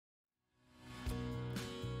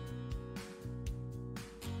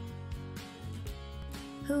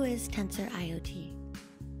Who is TensorIoT?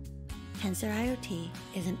 TensorIoT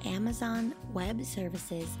is an Amazon Web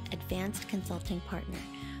Services advanced consulting partner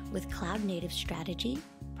with cloud-native strategy,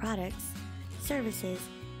 products, services,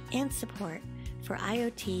 and support for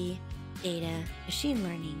IoT, data, machine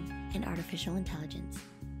learning, and artificial intelligence.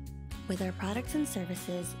 With our products and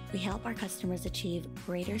services, we help our customers achieve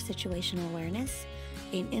greater situational awareness,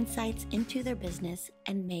 gain insights into their business,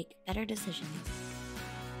 and make better decisions.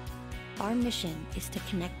 Our mission is to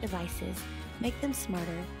connect devices, make them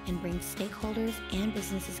smarter, and bring stakeholders and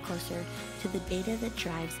businesses closer to the data that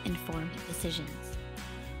drives informed decisions.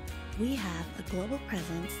 We have a global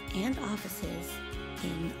presence and offices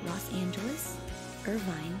in Los Angeles,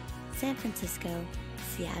 Irvine, San Francisco,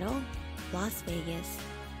 Seattle, Las Vegas,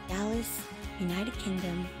 Dallas, United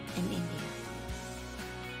Kingdom, and India.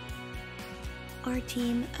 Our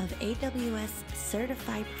team of AWS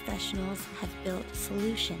certified professionals have built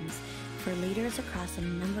solutions for leaders across a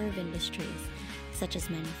number of industries, such as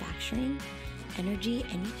manufacturing, energy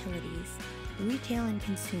and utilities, retail and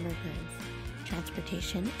consumer goods,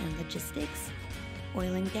 transportation and logistics,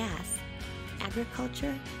 oil and gas,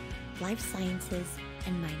 agriculture, life sciences,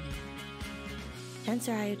 and mining.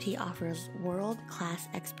 TensorIoT offers world-class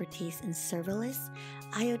expertise in serverless,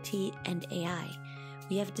 IoT, and AI.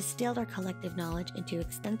 We have distilled our collective knowledge into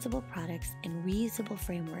extensible products and reusable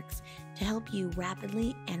frameworks to help you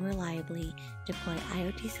rapidly and reliably deploy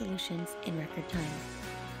IoT solutions in record time.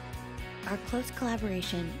 Our close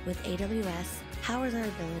collaboration with AWS powers our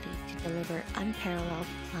ability to deliver unparalleled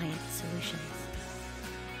client solutions.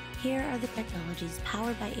 Here are the technologies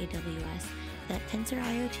powered by AWS that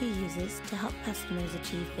TensorIoT uses to help customers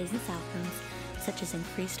achieve business outcomes such as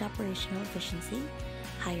increased operational efficiency,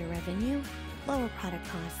 higher revenue, lower product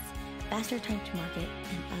costs, faster time to market,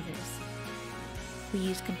 and others. We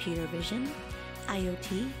use computer vision,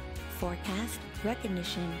 IoT, forecast,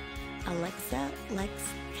 recognition, Alexa, Lex,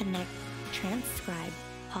 Connect, Transcribe,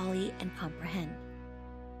 Poly, and Comprehend.